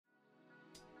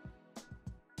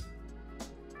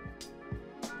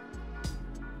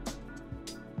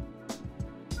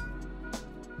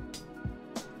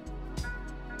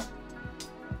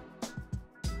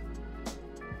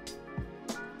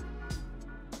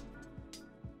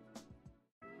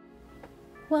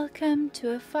Welcome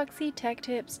to a Foxy Tech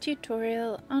Tips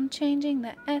tutorial on changing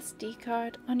the SD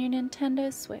card on your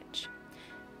Nintendo Switch.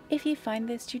 If you find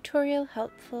this tutorial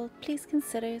helpful, please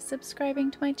consider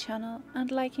subscribing to my channel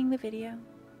and liking the video.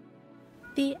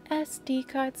 The SD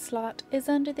card slot is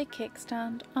under the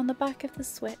kickstand on the back of the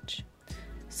Switch,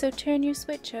 so turn your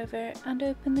Switch over and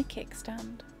open the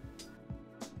kickstand.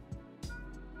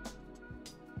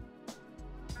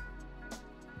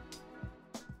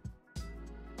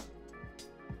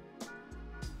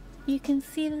 You can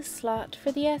see the slot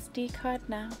for the SD card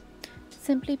now.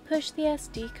 Simply push the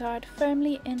SD card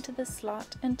firmly into the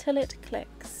slot until it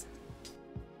clicks.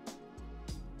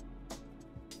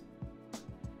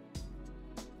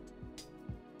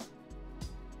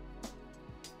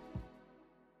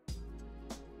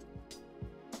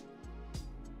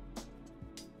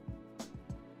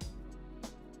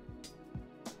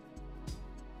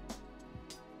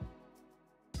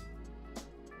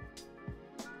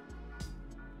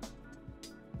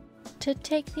 To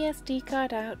take the SD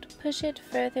card out, push it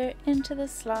further into the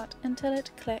slot until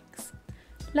it clicks.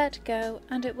 Let go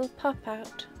and it will pop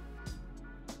out.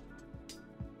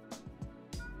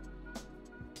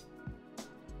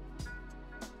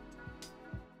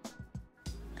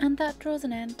 And that draws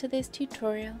an end to this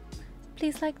tutorial.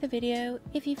 Please like the video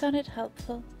if you found it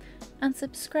helpful, and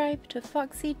subscribe to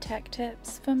Foxy Tech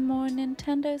Tips for more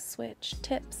Nintendo Switch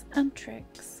tips and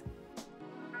tricks.